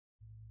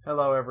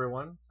Hello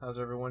everyone, how's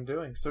everyone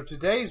doing? So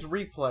today's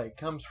replay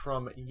comes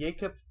from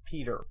Jacob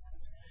Peter.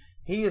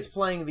 He is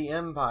playing the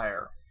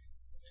Empire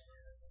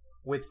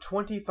with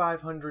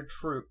 2,500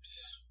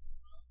 troops,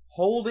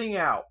 holding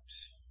out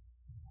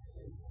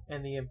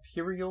in the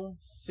imperial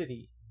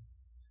city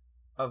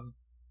of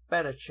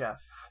Betachev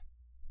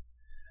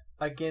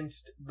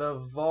against the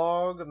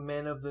Vogue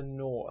men of the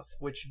North,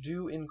 which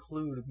do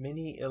include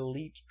many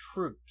elite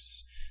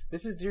troops.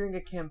 This is during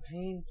a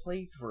campaign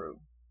playthrough.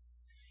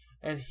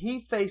 And he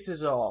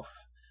faces off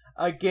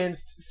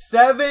against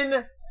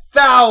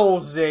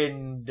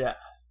 7,000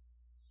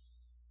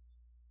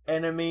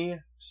 enemy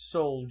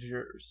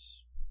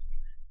soldiers.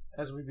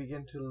 As we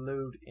begin to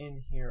load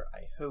in here,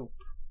 I hope.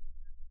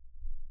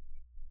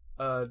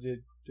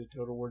 Did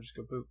Total War just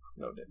go boop?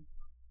 No, it didn't.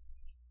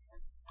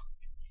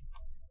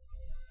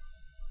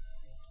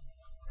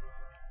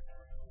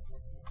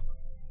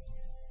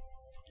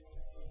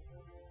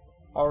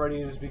 Already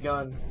it has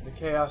begun. The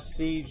Chaos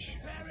Siege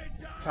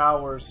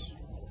towers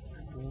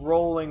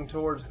rolling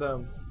towards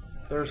them.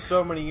 There's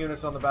so many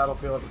units on the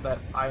battlefield that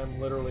I am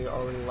literally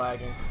already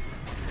lagging.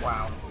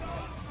 Wow.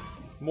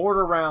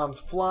 Mortar rounds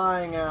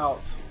flying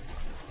out.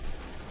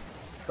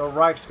 The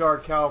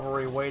Reichsguard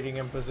cavalry waiting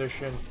in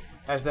position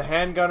as the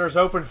handgunners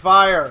open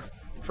fire,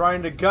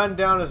 trying to gun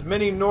down as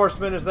many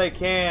Norsemen as they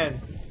can,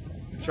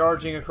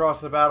 charging across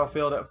the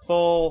battlefield at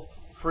full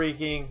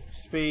freaking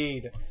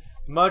speed.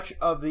 Much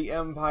of the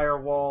Empire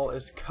wall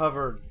is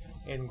covered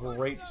in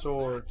great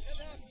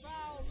swords,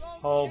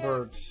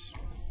 halberds,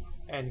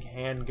 and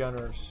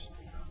handgunners,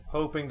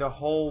 hoping to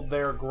hold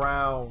their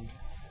ground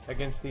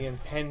against the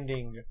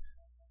impending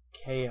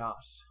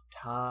chaos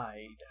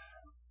tide.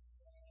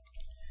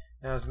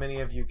 Now, as many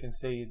of you can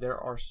see, there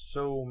are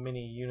so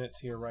many units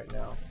here right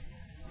now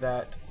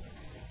that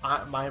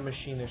my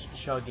machine is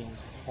chugging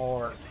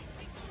hard.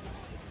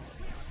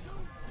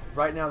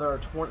 Right now, there are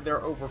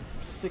over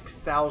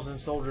 6,000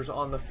 soldiers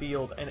on the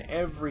field, and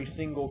every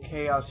single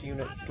Chaos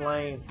unit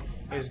slain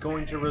is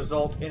going to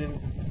result in an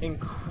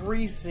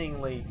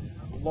increasingly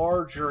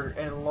larger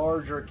and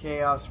larger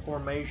Chaos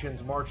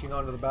formations marching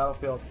onto the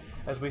battlefield.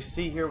 As we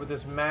see here with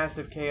this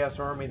massive Chaos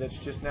army that's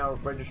just now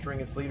registering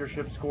its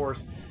leadership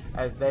scores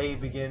as they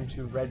begin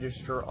to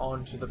register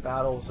onto the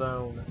battle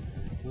zone.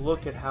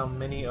 Look at how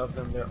many of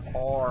them there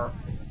are.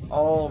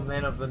 All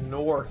men of the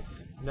North.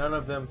 None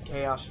of them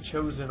Chaos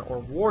Chosen or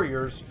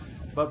warriors,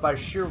 but by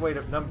sheer weight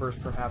of numbers,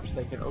 perhaps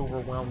they can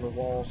overwhelm the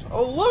walls.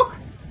 Oh, look!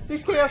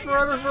 These Chaos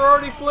Marauders are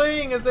already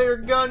fleeing as they are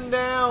gunned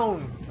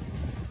down.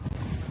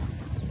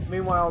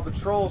 Meanwhile, the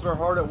trolls are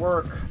hard at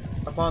work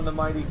upon the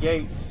mighty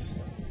gates,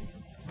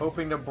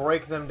 hoping to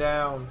break them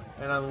down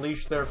and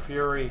unleash their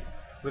fury,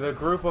 with a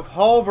group of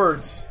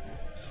halberds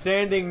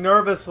standing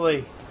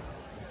nervously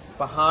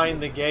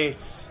behind the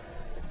gates,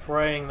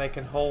 praying they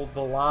can hold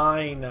the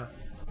line.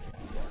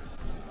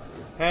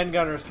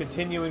 Handgunners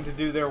continuing to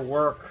do their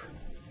work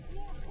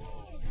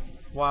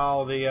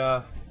while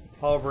the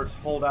halberds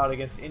hold out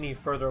against any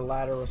further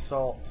ladder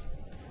assault.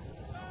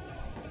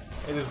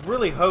 It is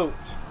really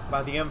hoped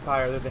by the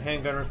Empire that the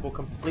handgunners will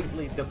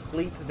completely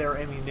deplete their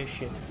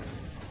ammunition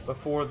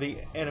before the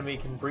enemy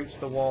can breach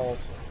the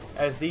walls,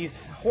 as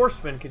these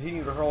horsemen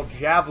continue to hurl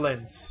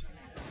javelins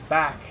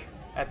back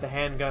at the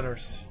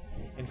handgunners,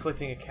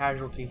 inflicting a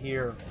casualty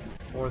here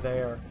or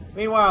there.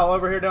 Meanwhile,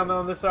 over here down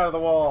on this side of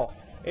the wall,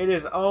 it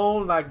is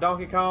owned like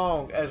Donkey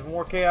Kong as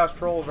more Chaos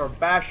Trolls are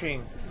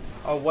bashing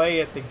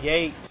away at the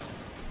gate.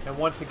 And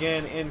once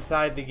again,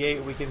 inside the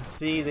gate, we can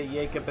see that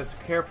Jacob has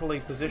carefully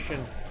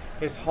positioned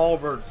his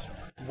halberds,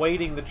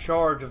 waiting the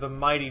charge of the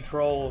mighty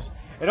trolls.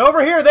 And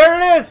over here, there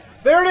it is!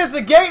 There it is!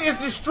 The gate is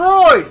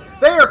destroyed!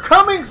 They are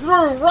coming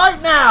through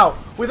right now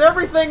with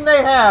everything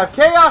they have.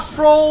 Chaos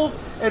Trolls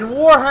and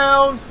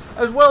Warhounds,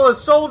 as well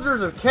as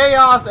soldiers of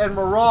Chaos and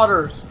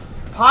Marauders,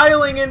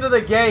 piling into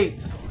the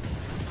gate,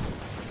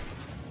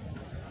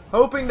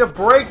 hoping to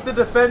break the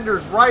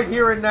defenders right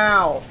here and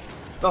now.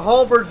 The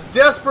halberds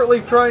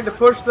desperately trying to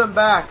push them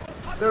back.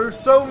 There are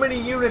so many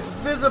units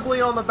visibly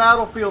on the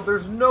battlefield.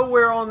 There's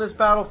nowhere on this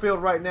battlefield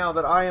right now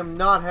that I am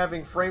not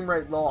having frame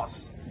rate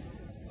loss.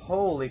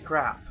 Holy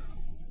crap.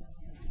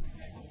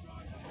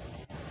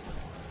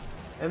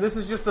 And this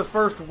is just the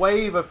first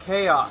wave of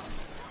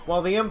chaos.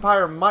 While the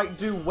Empire might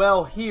do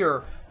well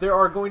here, there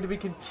are going to be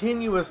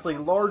continuously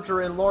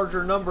larger and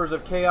larger numbers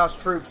of Chaos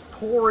troops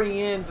pouring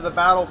into the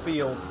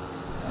battlefield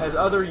as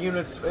other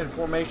units and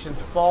formations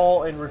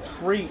fall and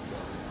retreat.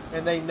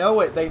 And they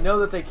know it. They know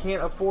that they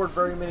can't afford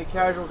very many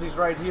casualties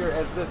right here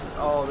as this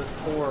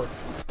poor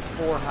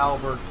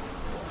halberd.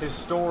 His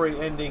story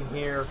ending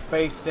here,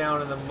 face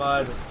down in the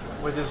mud,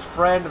 with his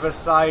friend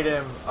beside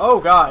him. Oh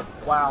god,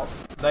 wow.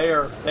 They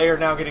are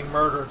now getting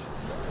murdered.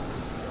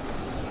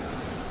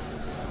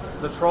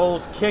 The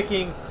trolls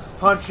kicking,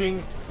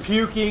 punching,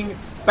 puking,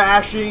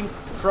 bashing,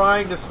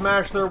 trying to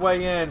smash their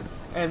way in.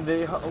 And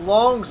the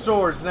long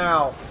swords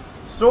now,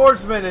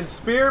 swordsmen and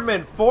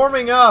spearmen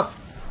forming up,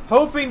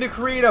 hoping to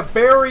create a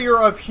barrier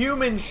of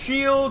human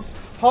shields,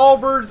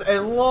 halberds,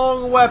 and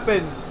long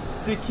weapons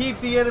to keep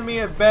the enemy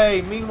at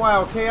bay.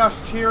 Meanwhile,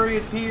 Chaos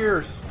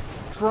Charioteers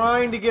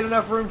trying to get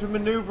enough room to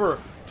maneuver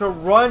to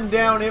run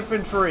down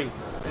infantry.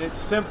 And it's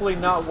simply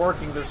not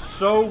working. There's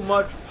so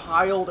much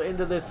piled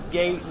into this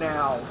gate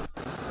now.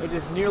 It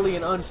is nearly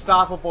an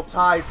unstoppable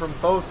tide from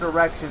both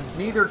directions.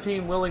 Neither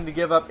team willing to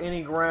give up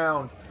any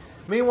ground.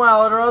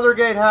 Meanwhile, at our other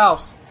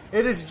gatehouse,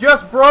 it is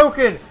just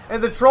broken,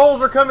 and the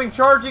trolls are coming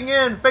charging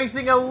in,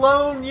 facing a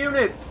lone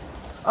unit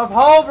of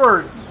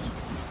halberds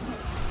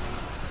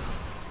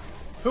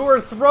who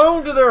are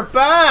thrown to their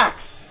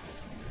backs.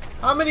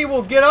 How many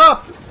will get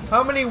up?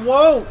 How many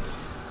won't?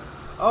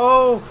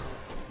 Oh,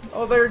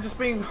 they're just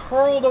being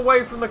hurled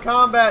away from the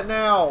combat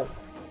now.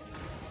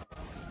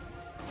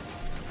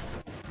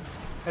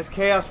 As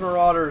Chaos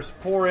Marauders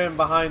pour in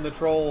behind the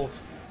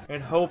trolls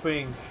and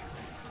hoping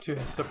to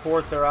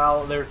support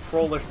their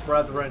trollish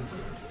brethren,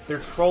 their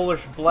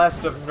trollish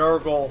blessed of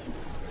Nurgle,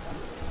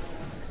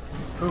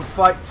 who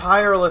fight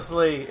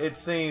tirelessly, it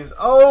seems.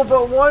 Oh,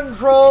 but one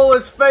troll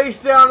is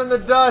face down in the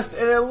dust,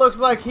 and it looks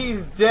like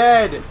he's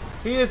dead.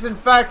 He is in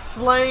fact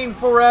slain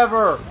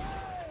forever.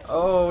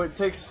 Oh, it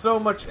takes so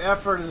much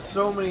effort and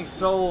so many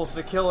souls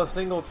to kill a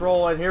single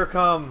troll, and here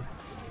come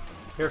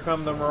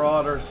the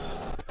Marauders.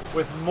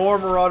 With more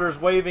Marauders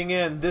waving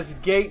in, this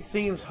gate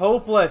seems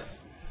hopeless.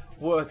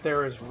 But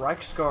there is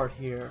Reiksguard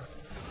here.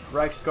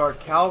 Reiksguard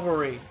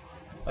Cavalry,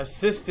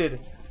 assisted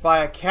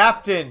by a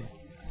captain,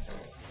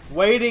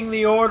 waiting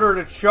the order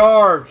to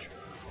charge,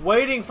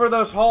 waiting for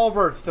those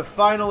halberds to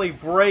finally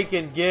break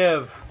and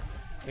give.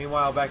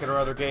 Meanwhile, back at our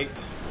other gate,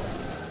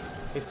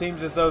 it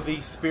seems as though the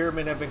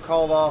spearmen have been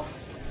called off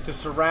to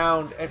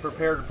surround and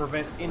prepare to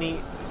prevent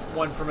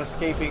anyone from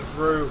escaping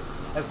through,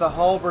 as the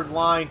halberd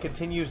line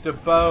continues to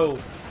bow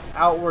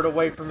outward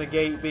away from the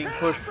gate, being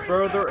pushed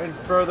further and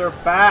further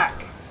back.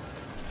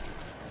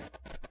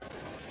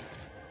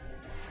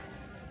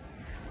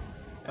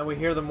 And we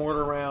hear the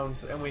mortar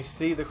rounds, and we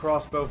see the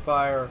crossbow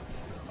fire,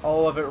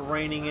 all of it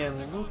raining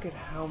in. Look at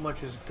how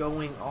much is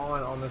going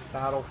on this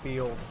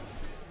battlefield.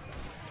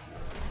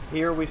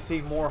 Here we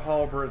see more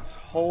halberds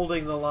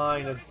holding the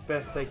line as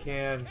best they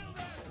can.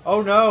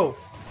 Oh no!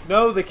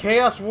 No, the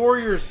Chaos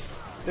Warriors,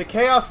 the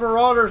Chaos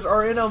Marauders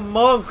are in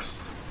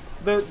amongst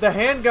the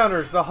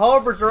handgunners. The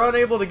halberds are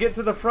unable to get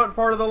to the front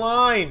part of the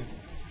line.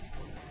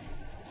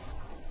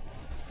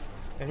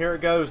 And here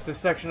it goes. This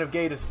section of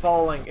gate is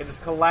falling. It is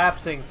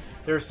collapsing.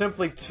 There are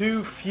simply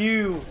too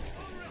few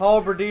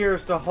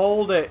halberdiers to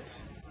hold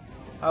it.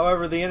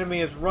 However, the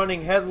enemy is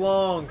running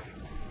headlong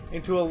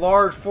into a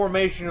large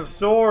formation of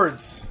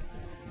swords,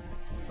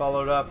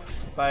 followed up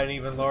by an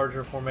even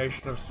larger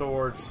formation of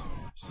swords.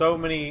 So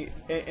many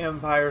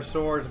Empire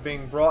swords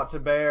being brought to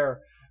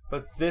bear.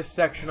 But this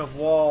section of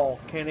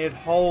wall, can it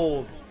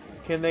hold?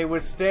 Can they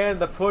withstand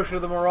the push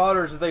of the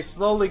Marauders as they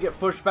slowly get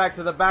pushed back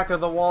to the back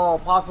of the wall,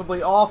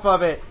 possibly off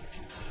of it?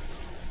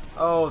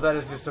 Oh, that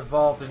has just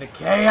evolved into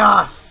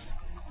chaos!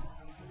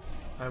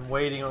 I'm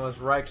waiting on this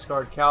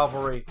Reiksguard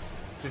Cavalry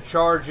to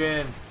charge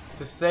in,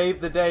 to save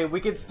the day. We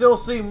can still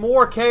see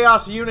more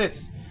Chaos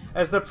units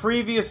as the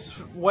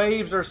previous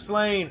waves are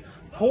slain,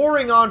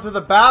 pouring onto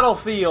the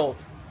battlefield,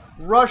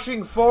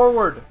 rushing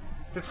forward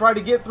to try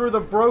to get through the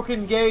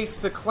broken gates,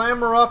 to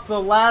clamber up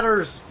the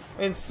ladders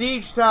and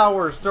siege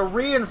towers, to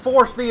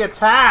reinforce the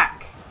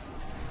attack.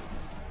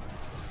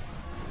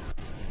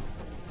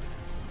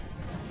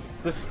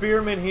 The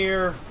spearmen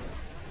here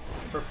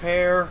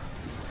prepare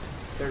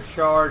their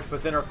charge,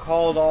 but then are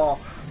called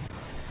off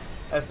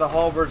as the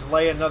halberds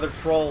lay another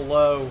troll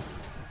low,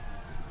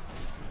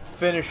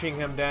 finishing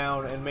him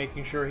down and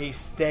making sure he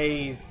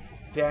stays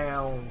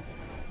down.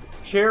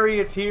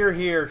 Charioteer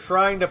here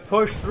trying to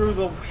push through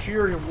the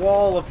sheer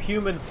wall of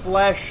human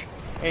flesh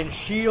and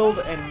shield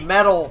and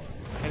metal,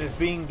 and is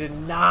being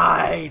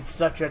denied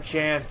such a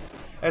chance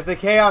as the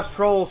Chaos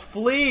Trolls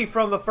flee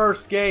from the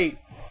first gate.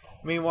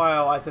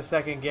 Meanwhile, at the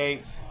second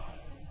gate,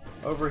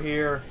 over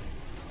here,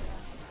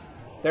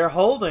 they're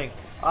holding.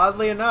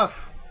 Oddly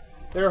enough,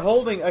 they're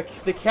holding.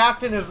 The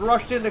captain has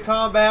rushed into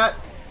combat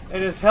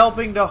and is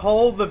helping to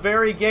hold the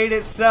very gate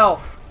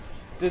itself,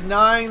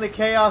 denying the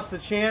Chaos the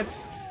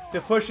chance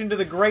to push into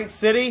the great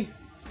city.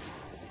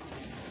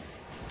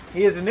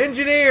 He is an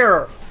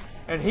engineer,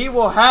 and he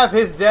will have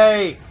his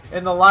day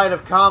in the light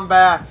of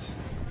combat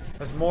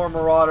as more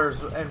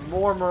Marauders and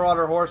more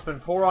Marauder horsemen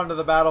pour onto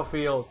the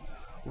battlefield.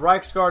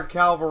 Reiksguard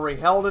Cavalry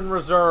held in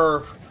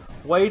reserve,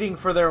 waiting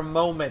for their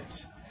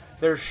moment,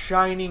 their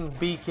shining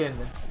beacon,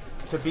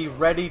 to be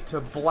ready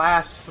to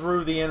blast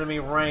through the enemy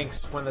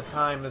ranks when the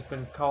time has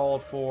been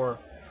called for.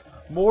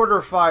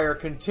 Mortar fire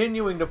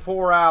continuing to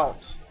pour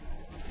out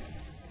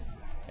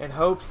in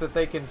hopes that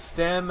they can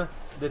stem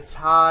the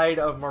tide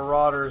of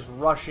Marauders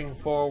rushing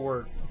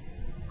forward.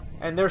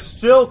 And they're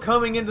still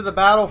coming into the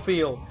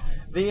battlefield.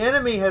 The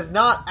enemy has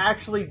not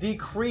actually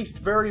decreased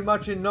very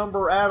much in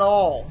number at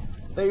all.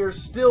 They are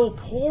still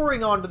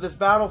pouring onto this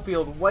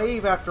battlefield,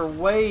 wave after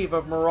wave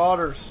of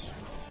Marauders.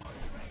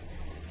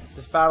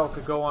 This battle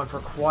could go on for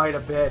quite a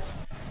bit.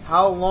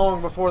 How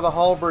long before the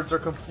halberds are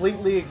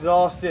completely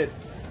exhausted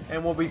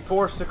and will be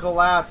forced to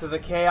collapse as a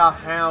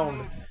Chaos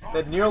Hound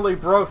that nearly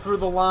broke through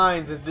the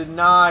lines is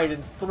denied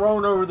and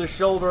thrown over the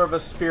shoulder of a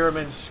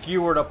spearman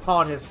skewered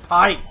upon his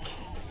pike.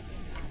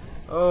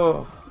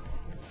 Oh.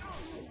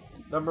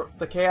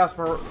 The Chaos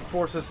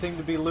forces seem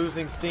to be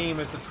losing steam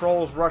as the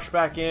trolls rush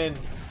back in,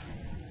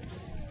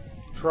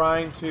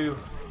 trying to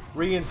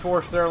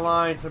reinforce their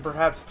lines and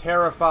perhaps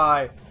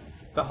terrify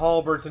the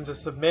halberds into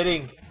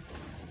submitting.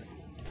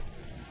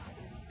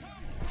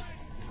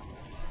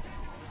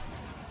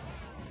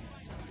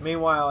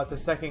 Meanwhile, at the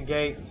second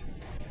gate,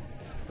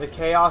 the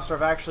Chaos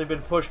have actually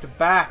been pushed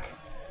back.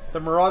 The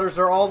Marauders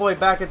are all the way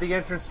back at the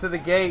entrance to the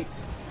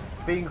gate,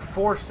 being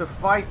forced to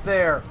fight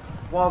there,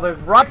 while the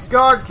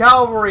Reiksguard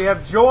cavalry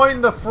have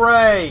joined the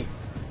fray,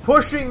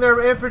 pushing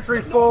their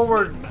infantry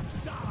forward,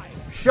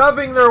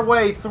 shoving their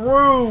way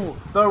through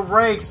the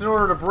ranks in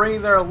order to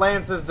bring their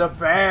lances to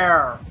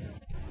bear.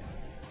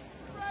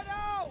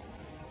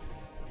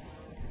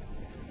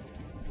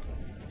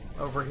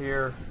 Over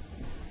here,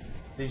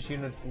 these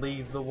units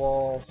leave the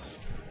walls,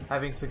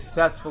 having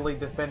successfully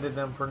defended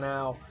them for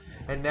now.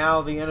 And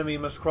now the enemy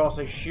must cross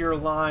a sheer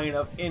line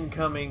of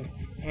incoming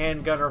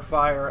handgunner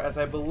fire, as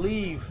I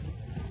believe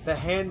the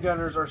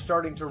handgunners are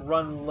starting to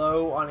run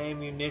low on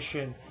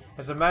ammunition.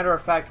 As a matter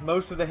of fact,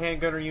 most of the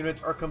handgunner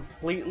units are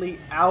completely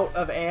out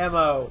of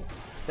ammo.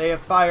 They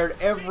have fired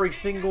every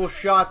single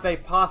shot they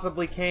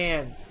possibly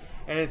can,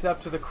 and it's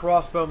up to the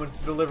crossbowmen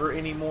to deliver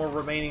any more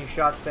remaining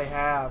shots they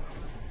have.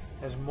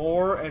 As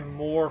more and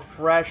more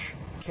fresh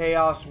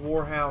Chaos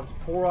Warhounds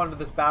pour onto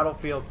this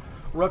battlefield,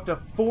 we're up to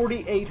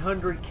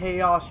 4,800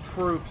 Chaos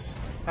troops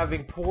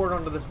having poured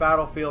onto this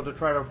battlefield to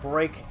try to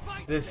break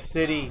this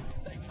city.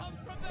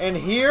 And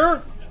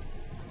here,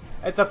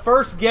 at the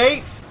first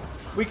gate,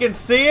 we can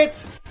see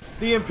it.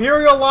 The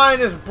Imperial line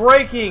is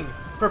breaking,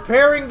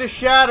 preparing to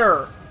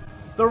shatter.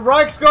 The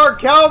Reiksguard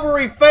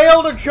cavalry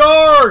fail to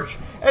charge,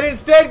 and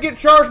instead get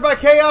charged by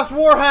Chaos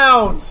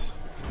Warhounds.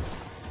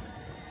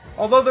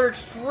 Although they're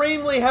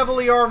extremely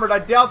heavily armored, I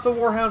doubt the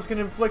Warhounds can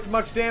inflict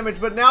much damage,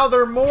 but now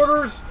their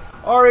mortars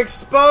are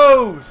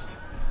exposed,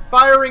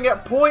 firing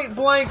at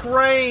point-blank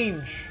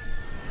range.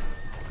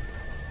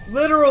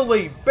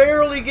 Literally,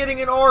 barely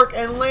getting an arc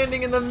and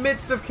landing in the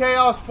midst of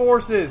Chaos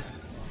forces,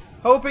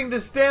 hoping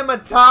to stem a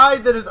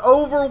tide that has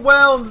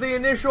overwhelmed the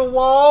initial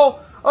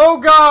wall. Oh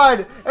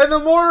god! And the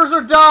mortars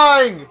are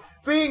dying,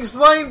 being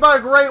slain by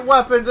great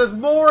weapons as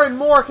more and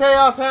more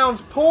Chaos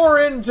Hounds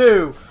pour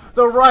into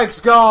the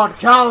Reiksguard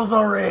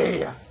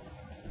cavalry.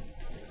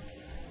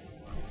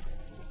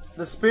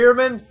 The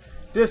spearmen,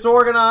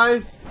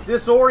 disorganized,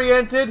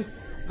 disoriented,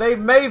 they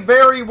may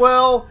very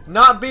well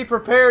not be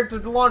prepared to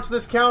launch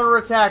this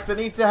counterattack that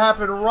needs to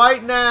happen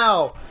right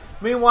now.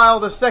 Meanwhile,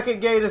 the second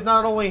gate is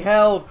not only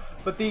held,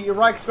 but the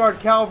Reiksguard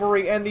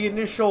cavalry and the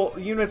initial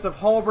units of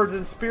halberds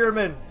and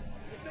spearmen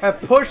have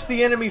pushed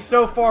the enemy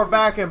so far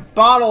back and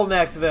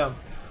bottlenecked them.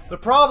 The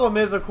problem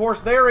is, of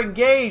course, they're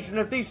engaged, and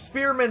if these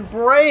spearmen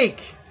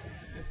break,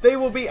 they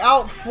will be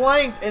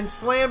outflanked and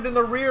slammed in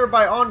the rear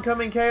by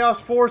oncoming Chaos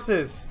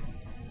forces.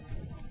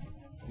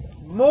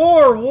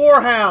 More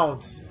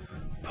Warhounds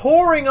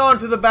pouring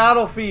onto the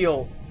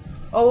battlefield,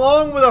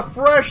 along with a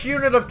fresh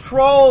unit of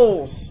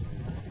trolls.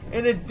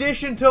 In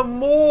addition to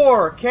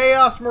more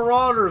Chaos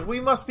Marauders, we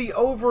must be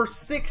over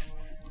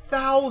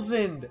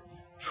 6,000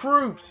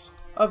 troops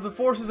of the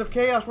Forces of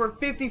Chaos. We're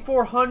at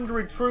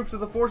 5,400 troops of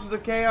the Forces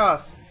of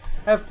Chaos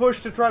have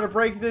pushed to try to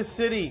break this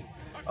city.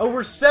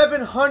 Over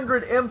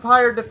 700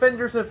 Empire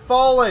defenders have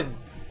fallen,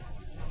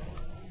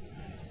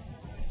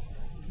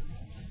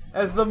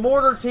 as the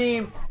mortar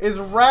team is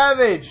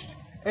ravaged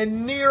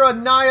and near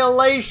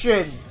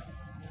annihilation.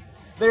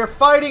 They're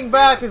fighting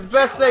back as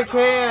best they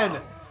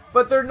can,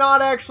 but they're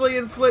not actually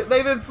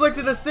they've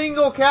inflicted a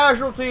single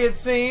casualty, it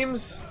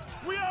seems.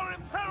 We are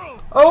in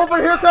peril. Oh, but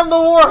here come the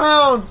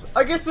Warhounds!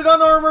 Against an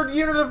unarmored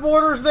unit of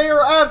mortars, they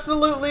are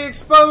absolutely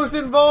exposed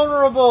and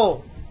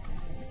vulnerable.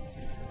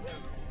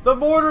 The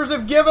mortars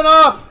have given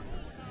up!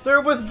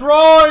 They're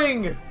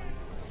withdrawing!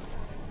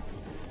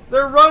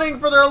 They're running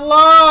for their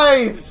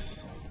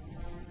lives!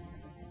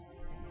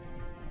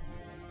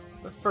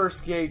 The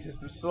first gate has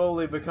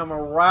slowly become a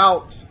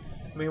rout.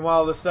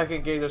 Meanwhile, the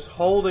second gate is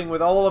holding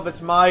with all of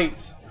its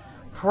might,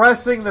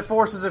 pressing the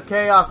Forces of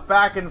Chaos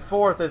back and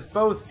forth as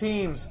both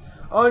teams,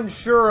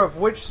 unsure of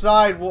which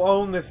side will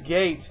own this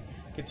gate,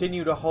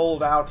 continue to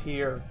hold out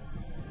here.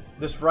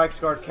 This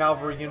Reiksguard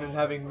cavalry unit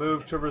having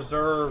moved to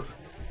reserve,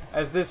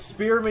 as this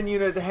spearman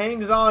unit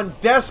hangs on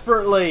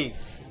desperately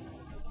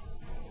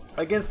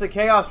against the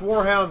Chaos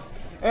Warhounds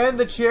and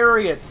the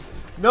chariots,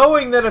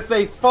 knowing that if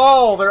they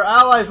fall, their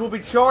allies will be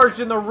charged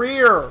in the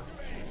rear.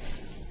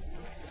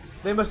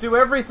 They must do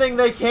everything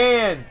they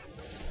can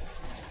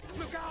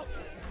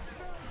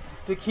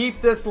to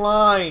keep this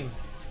line.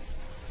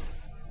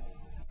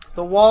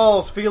 The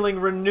walls feeling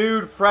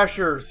renewed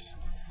pressures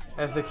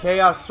as the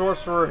Chaos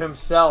Sorcerer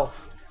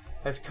himself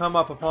has come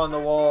up upon the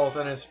walls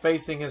and is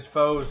facing his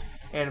foes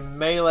in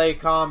melee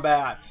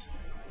combat,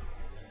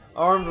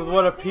 armed with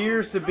what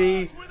appears to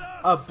be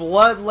a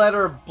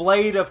bloodletter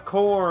blade of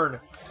corn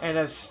and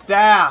a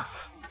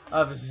staff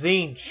of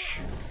Zinch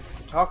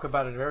Talk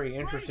about a very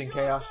interesting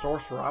Chaos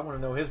Sorcerer. I want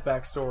to know his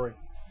backstory.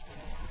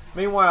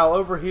 Meanwhile,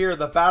 over here,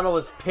 the battle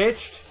is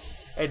pitched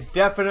and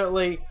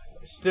definitely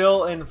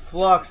still in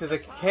flux as a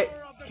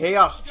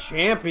Chaos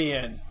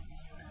Champion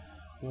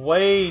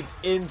wades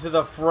into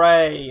the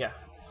fray.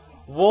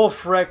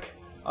 Wulfric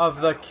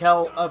of the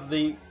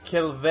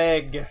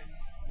Kilveg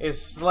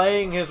is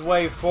slaying his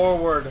way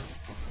forward,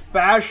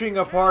 bashing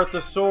apart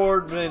the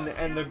swordsmen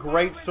and the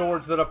great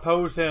swords that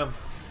oppose him.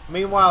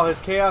 Meanwhile, his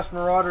Chaos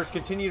Marauders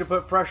continue to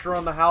put pressure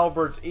on the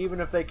halberds, even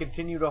if they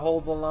continue to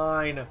hold the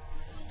line.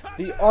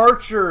 The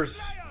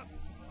archers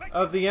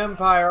of the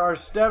Empire are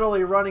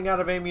steadily running out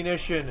of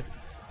ammunition,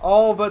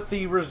 all but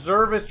the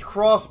reservist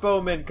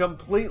crossbowmen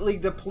completely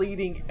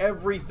depleting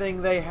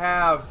everything they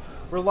have,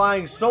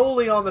 relying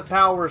solely on the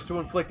towers to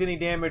inflict any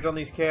damage on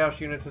these Chaos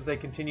units as they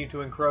continue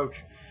to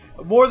encroach.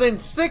 More than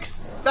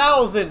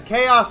 6,000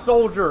 Chaos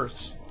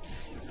soldiers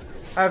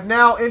have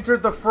now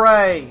entered the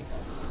fray,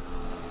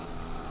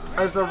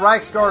 as the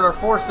Reiksguard are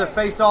forced to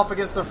face off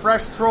against the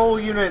fresh troll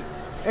unit,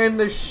 and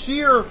the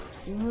sheer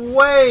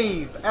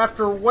wave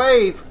after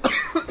wave.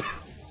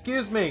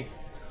 Excuse me.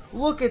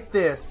 Look at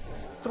this.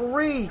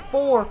 3,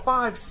 4,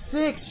 5,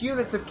 6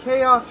 units of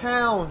Chaos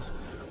Hounds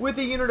with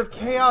a unit of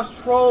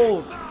Chaos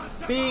Trolls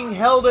being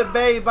held at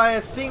bay by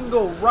a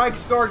single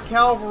Reiksguard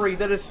cavalry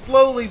that is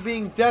slowly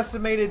being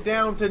decimated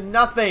down to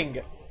nothing.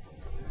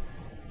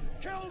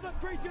 Kill the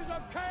creatures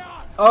of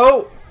chaos.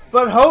 Oh,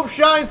 but hope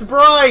shines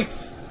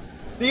bright.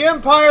 The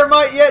Empire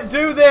might yet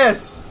do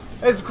this,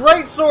 as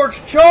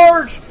greatswords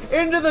charge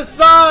into the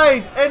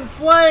sides and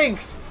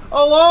flanks,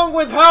 along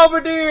with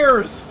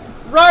halberdiers,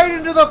 right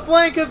into the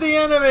flank of the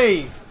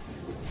enemy.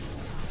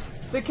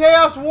 The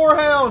Chaos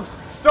Warhounds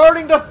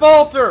starting to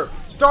falter,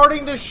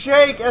 starting to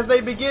shake as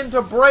they begin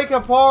to break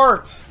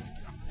apart.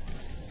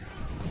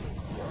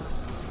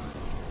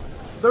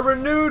 The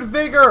renewed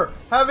vigor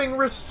having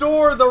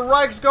restored the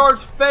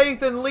Reiksguard's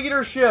faith and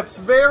leaderships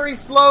very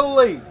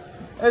slowly,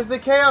 as the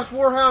Chaos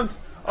Warhounds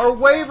are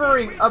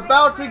wavering,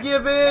 about to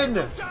give in.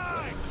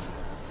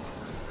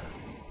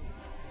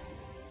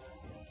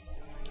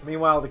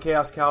 Meanwhile, the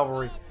Chaos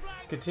Cavalry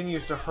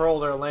continues to hurl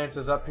their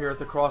lances up here at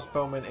the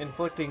crossbowmen,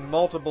 inflicting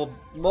multiple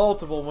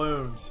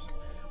wounds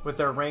with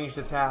their ranged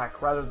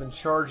attack, rather than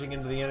charging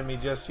into the enemy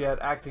just yet,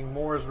 acting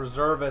more as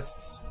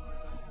reservists.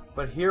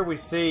 But here we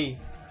see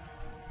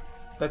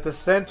that the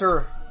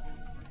center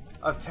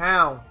of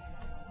town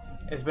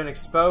has been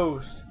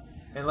exposed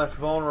and left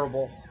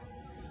vulnerable.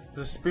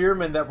 The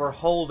spearmen that we're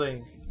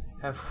holding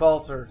have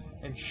faltered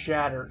and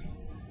shattered.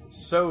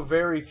 So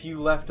very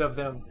few left of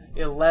them.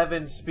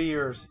 11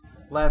 spears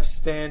left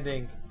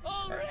standing.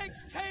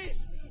 Ulrich's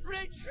teeth,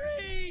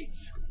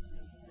 retreat!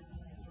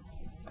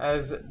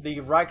 As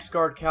the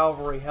Reiksguard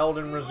cavalry held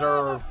in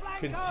reserve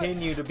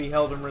continue to be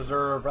held in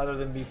reserve rather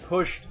than be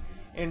pushed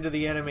into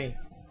the enemy.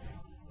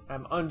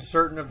 I'm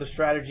uncertain of the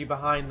strategy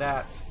behind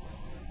that.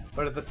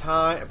 But at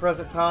the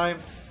present time,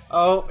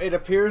 oh, it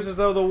appears as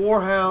though the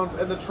Warhounds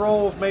and the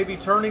Trolls may be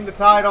turning the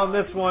tide on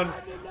this one.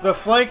 The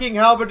flanking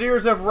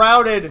halberdiers have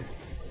routed.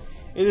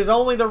 It is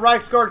only the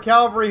Reiksguard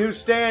cavalry who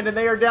stand, and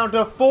they are down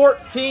to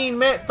 13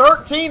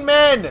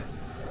 men.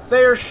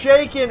 They are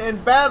shaken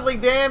and badly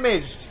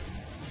damaged.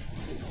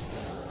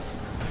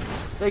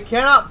 They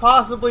cannot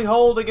possibly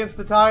hold against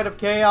the tide of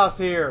chaos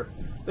here.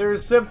 There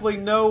is simply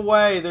no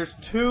way. There's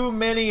too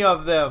many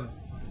of them.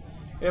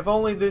 If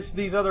only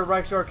these other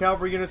Reiksguard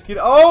cavalry units could...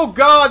 Oh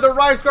God, the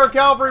Reiksguard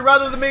cavalry,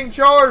 rather than being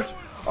charged,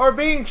 are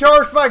being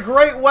charged by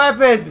great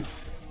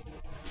weapons.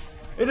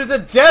 It is a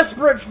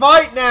desperate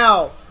fight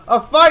now. A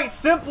fight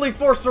simply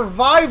for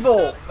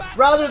survival,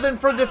 rather than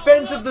for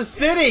defense of the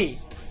city.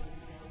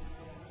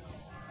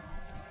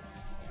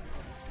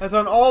 As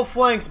on all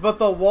flanks but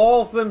the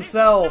walls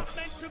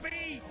themselves,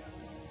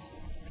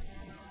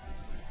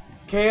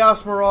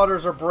 Chaos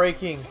Marauders are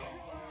breaking.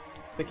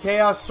 The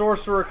Chaos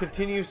Sorcerer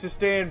continues to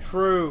stand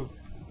true,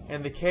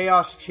 and the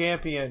Chaos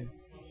Champion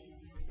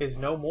is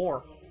no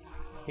more.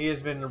 He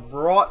has been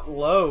brought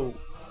low,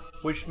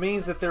 which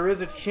means that there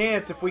is a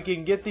chance, if we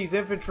can get these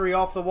infantry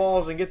off the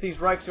walls and get these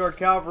Reiksguard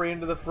cavalry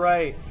into the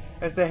fray,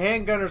 as the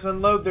handgunners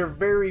unload their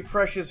very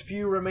precious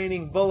few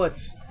remaining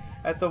bullets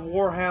at the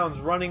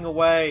Warhounds running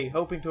away,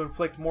 hoping to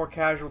inflict more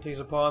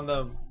casualties upon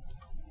them.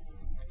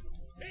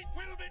 It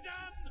will be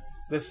done.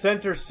 The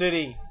center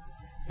city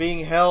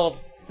being held,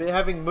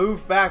 having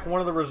moved back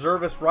one of the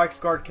reservist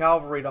Reiksguard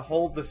cavalry to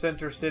hold the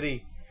center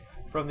city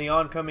from the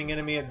oncoming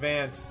enemy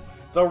advance.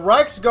 The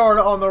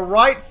Reiksguard on the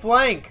right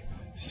flank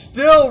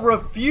still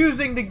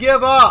refusing to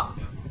give up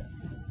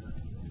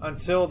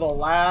until the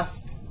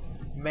last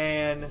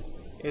man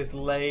is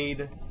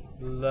laid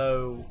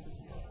low.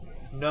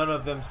 None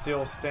of them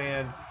still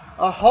stand.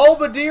 A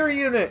halberdier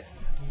unit,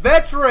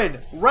 veteran,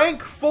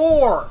 rank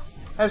 4,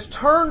 has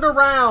turned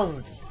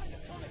around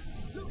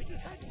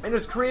and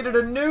has created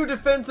a new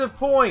defensive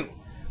point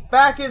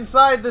back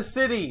inside the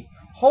city,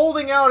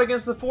 holding out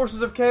against the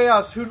forces of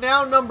chaos, who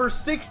now number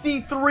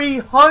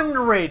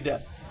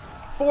 6,300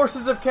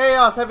 forces of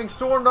chaos having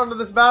stormed onto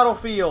this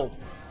battlefield.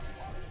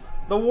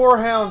 The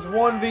Warhounds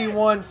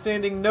 1v1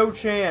 standing no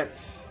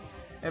chance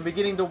and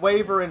beginning to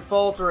waver and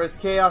falter as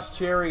Chaos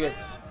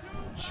Chariots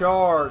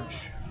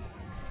charge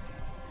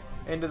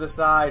into the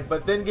side,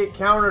 but then get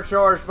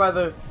countercharged by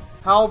the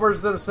halberds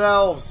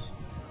themselves.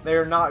 They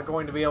are not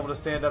going to be able to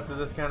stand up to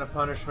this kind of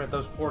punishment.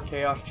 Those poor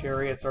Chaos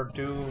Chariots are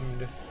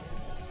doomed,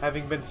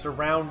 having been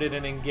surrounded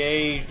and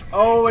engaged.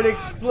 Oh, it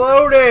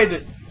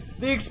exploded!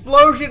 The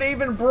explosion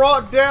even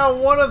brought down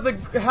one of the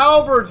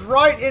halberds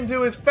right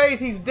into his face.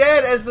 He's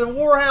dead as the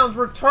Warhounds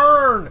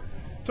return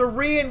to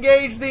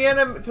re-engage the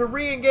enemy, to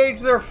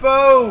re-engage their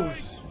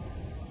foes.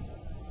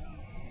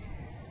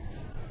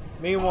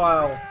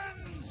 Meanwhile,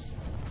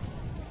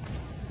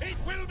 It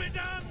will be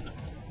done.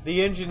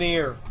 the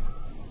engineer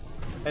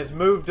has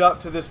moved up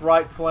to this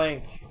right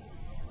flank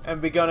and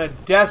begun a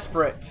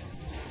desperate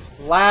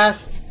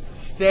last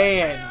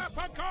stand.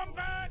 Prepare for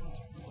combat.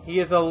 He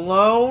is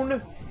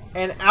alone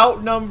and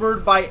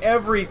outnumbered by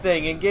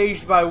everything,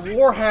 engaged by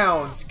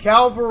warhounds,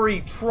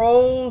 cavalry,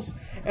 trolls,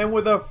 and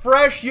with a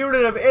fresh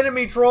unit of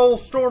enemy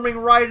trolls storming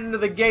right into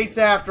the gates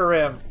after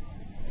him.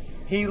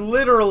 He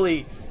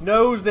literally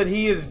knows that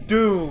he is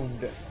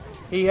doomed.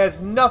 He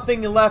has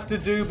nothing left to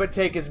do but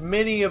take as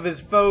many of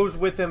his foes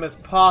with him as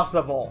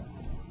possible.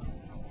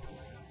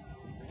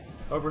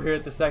 Over here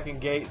at the second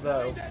gate,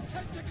 though,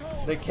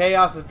 the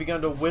chaos has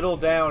begun to whittle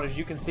down. As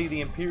you can see, the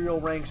Imperial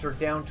ranks are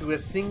down to a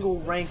single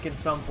rank in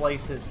some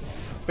places.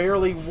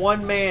 Barely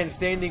one man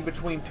standing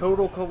between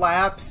total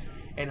collapse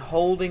and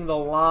holding the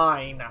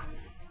line.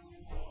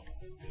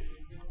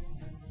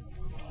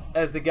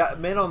 As the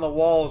men on the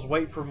walls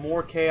wait for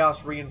more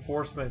chaos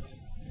reinforcements,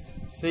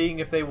 seeing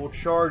if they will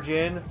charge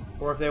in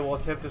or if they will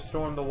attempt to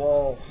storm the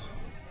walls.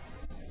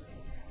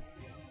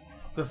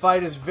 The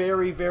fight is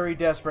very, very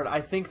desperate.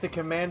 I think the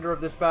commander of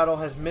this battle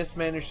has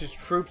mismanaged his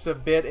troops a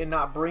bit in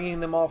not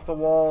bringing them off the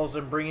walls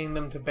and bringing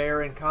them to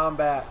bear in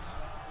combat,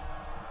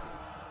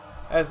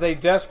 as they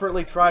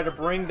desperately try to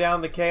bring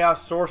down the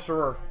Chaos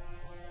Sorcerer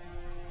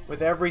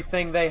with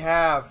everything they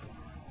have.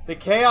 The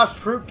Chaos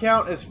troop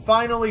count is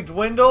finally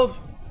dwindled.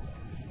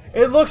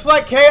 It looks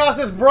like Chaos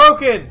is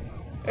broken.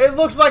 It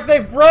looks like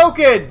they've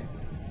broken.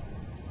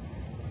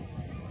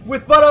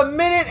 With but a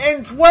minute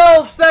and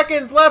 12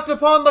 seconds left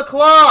upon the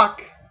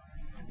clock,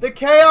 the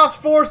Chaos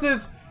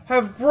forces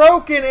have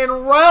broken and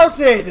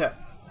routed.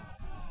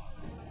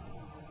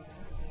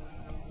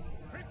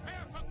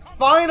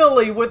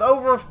 Finally, with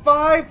over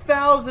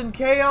 5,000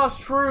 Chaos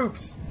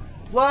troops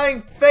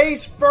lying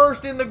face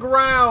first in the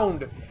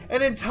ground,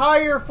 an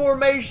entire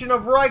formation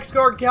of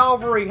Reichsguard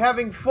cavalry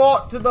having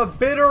fought to the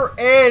bitter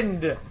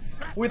end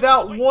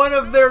without one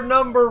of their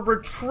number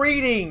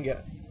retreating.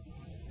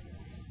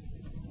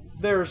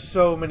 There are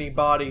so many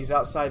bodies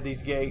outside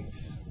these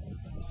gates.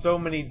 So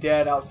many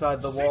dead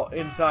outside the wall,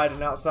 inside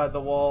and outside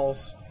the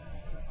walls.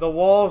 The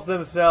walls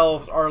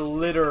themselves are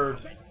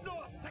littered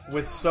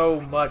with so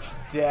much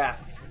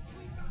death.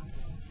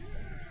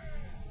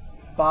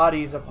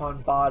 Bodies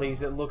upon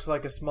bodies. It looks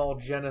like a small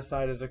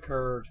genocide has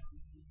occurred.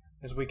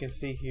 As we can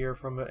see here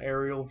from an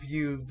aerial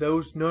view,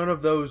 none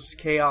of those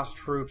Chaos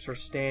troops are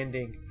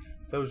standing.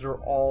 Those are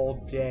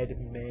all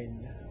dead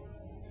men.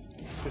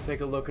 Let's go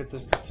take a look at the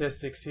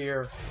statistics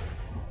here.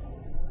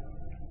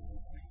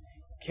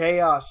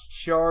 Chaos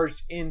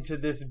charged into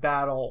this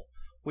battle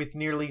with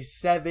nearly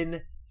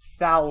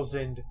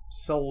 7,000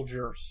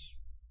 soldiers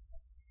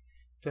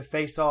to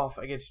face off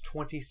against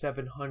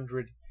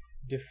 2,700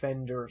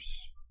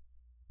 defenders.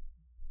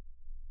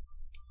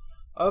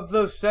 Of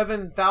those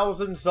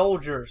 7,000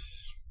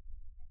 soldiers,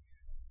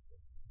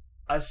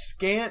 a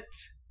scant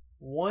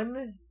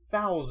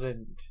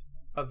 1,000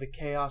 of the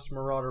Chaos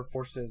Marauder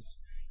forces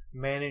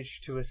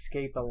managed to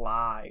escape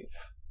alive.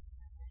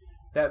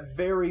 That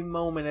very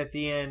moment at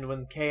the end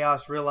when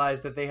Chaos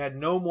realized that they had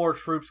no more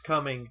troops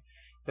coming,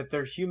 that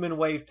their human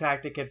wave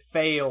tactic had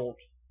failed,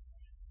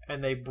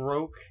 and they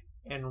broke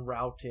and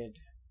routed.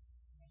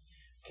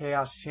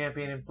 Chaos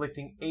Champion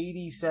inflicting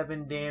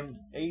 87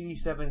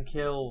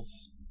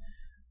 kills.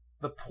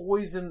 The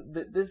poison,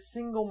 this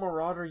single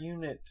Marauder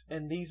unit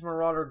and these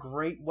Marauder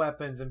great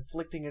weapons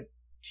inflicting a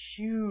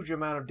huge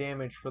amount of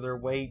damage for their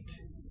weight,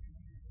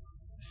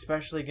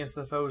 especially against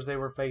the foes they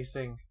were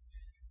facing.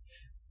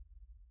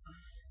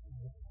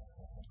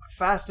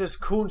 Fastest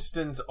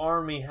Kunsten's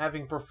army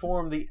having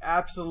performed the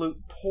absolute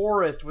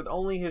poorest, with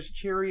only his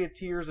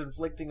charioteers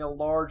inflicting a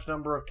large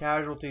number of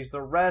casualties,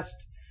 the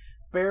rest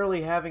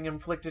barely having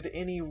inflicted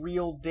any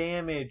real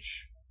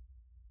damage.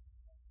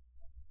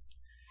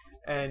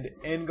 And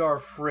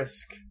Engar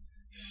Frisk,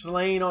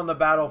 slain on the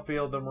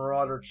battlefield, the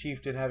Marauder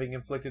chieftain having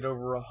inflicted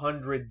over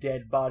 100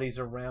 dead bodies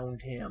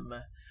around him,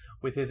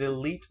 with his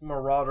elite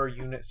Marauder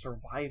unit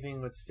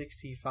surviving with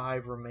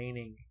 65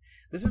 remaining.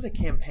 This is a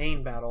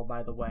campaign battle,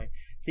 by the way.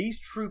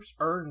 These troops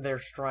earned their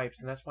stripes,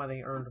 and that's why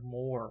they earned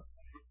more.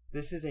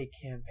 This is a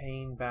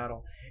campaign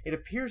battle. It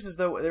appears as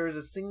though there is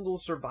a single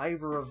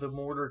survivor of the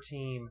mortar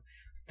team.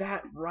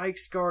 That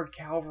Reichsguard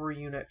cavalry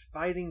unit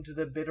fighting to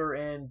the bitter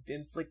end,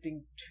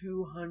 inflicting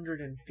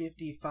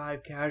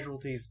 255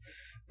 casualties.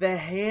 The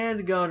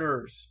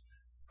handgunners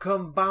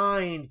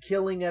combined,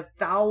 killing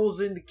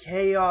 1,000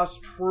 Chaos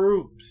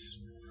troops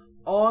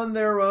on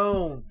their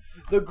own.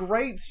 The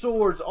great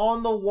swords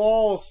on the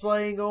wall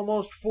slaying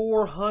almost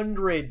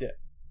 400.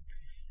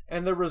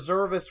 And the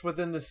reservists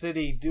within the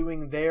city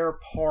doing their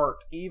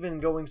part, even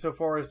going so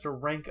far as to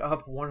rank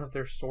up one of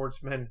their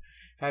swordsmen,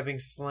 having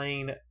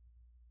slain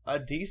a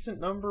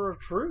decent number of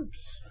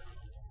troops.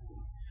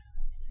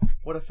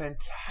 What a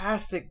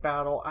fantastic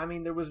battle. I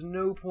mean, there was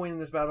no point in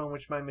this battle in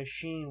which my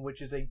machine,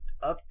 which is a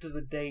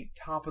up-to-the-date,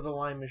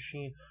 top-of-the-line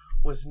machine,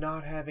 was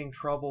not having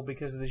trouble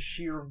because of the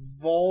sheer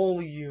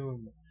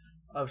volume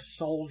of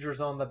soldiers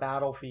on the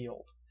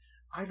battlefield.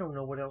 I don't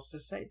know what else to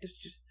say. It's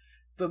just...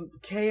 The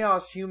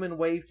Chaos human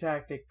wave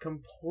tactic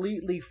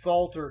completely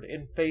faltered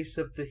in face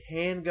of the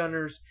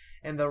handgunners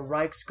and the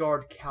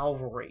Reichsguard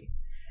cavalry,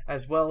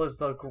 as well as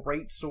the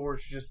great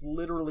swords just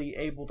literally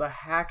able to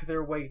hack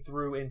their way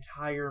through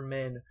entire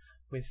men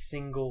with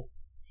single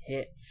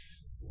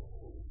hits.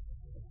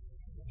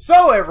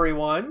 So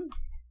everyone,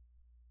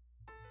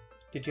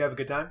 did you have a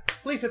good time?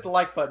 Please hit the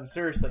like button,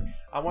 seriously.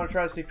 I want to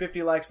try to see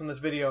 50 likes on this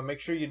video. Make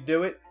sure you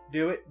do it,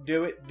 do it,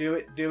 do it, do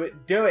it, do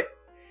it, do it.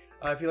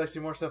 If you'd like to see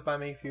more stuff by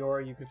me,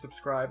 Fiaura, you can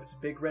subscribe. It's a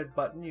big red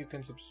button. You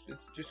can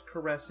it's just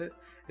caress it.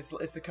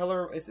 It's the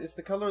color. It's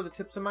the color of the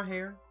tips of my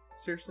hair.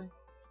 Seriously.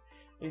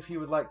 If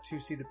you would like to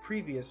see the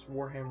previous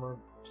Warhammer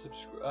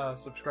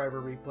subscriber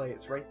replay,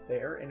 it's right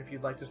there. And if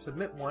you'd like to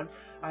submit one,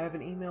 I have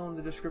an email in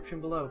the description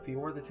below.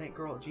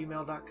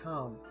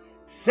 fiaurathetankgirl@gmail.com.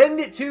 Send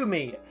it to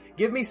me.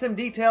 Give me some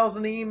details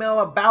in the email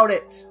about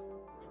it.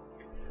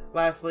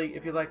 Lastly,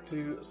 if you'd like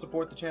to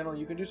support the channel,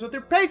 you can do so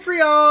through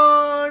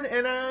Patreon!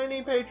 And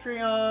any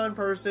Patreon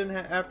person,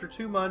 after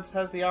 2 months,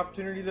 has the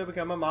opportunity to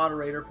become a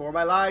moderator for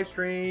my live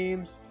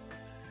streams.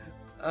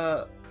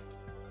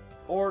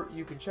 Or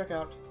you can check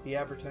out the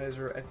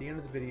advertiser at the end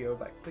of the video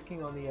by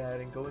clicking on the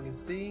ad and going and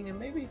seeing, and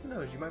maybe, who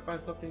knows, you might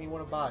find something you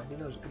want to buy. Who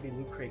knows, it could be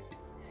Loot Crate.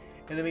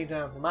 In the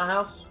meantime, from my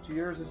house to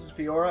yours, this is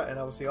Fiaura, and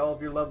I will see all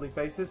of your lovely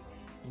faces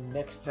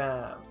next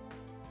time.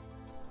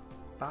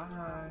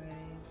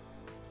 Bye!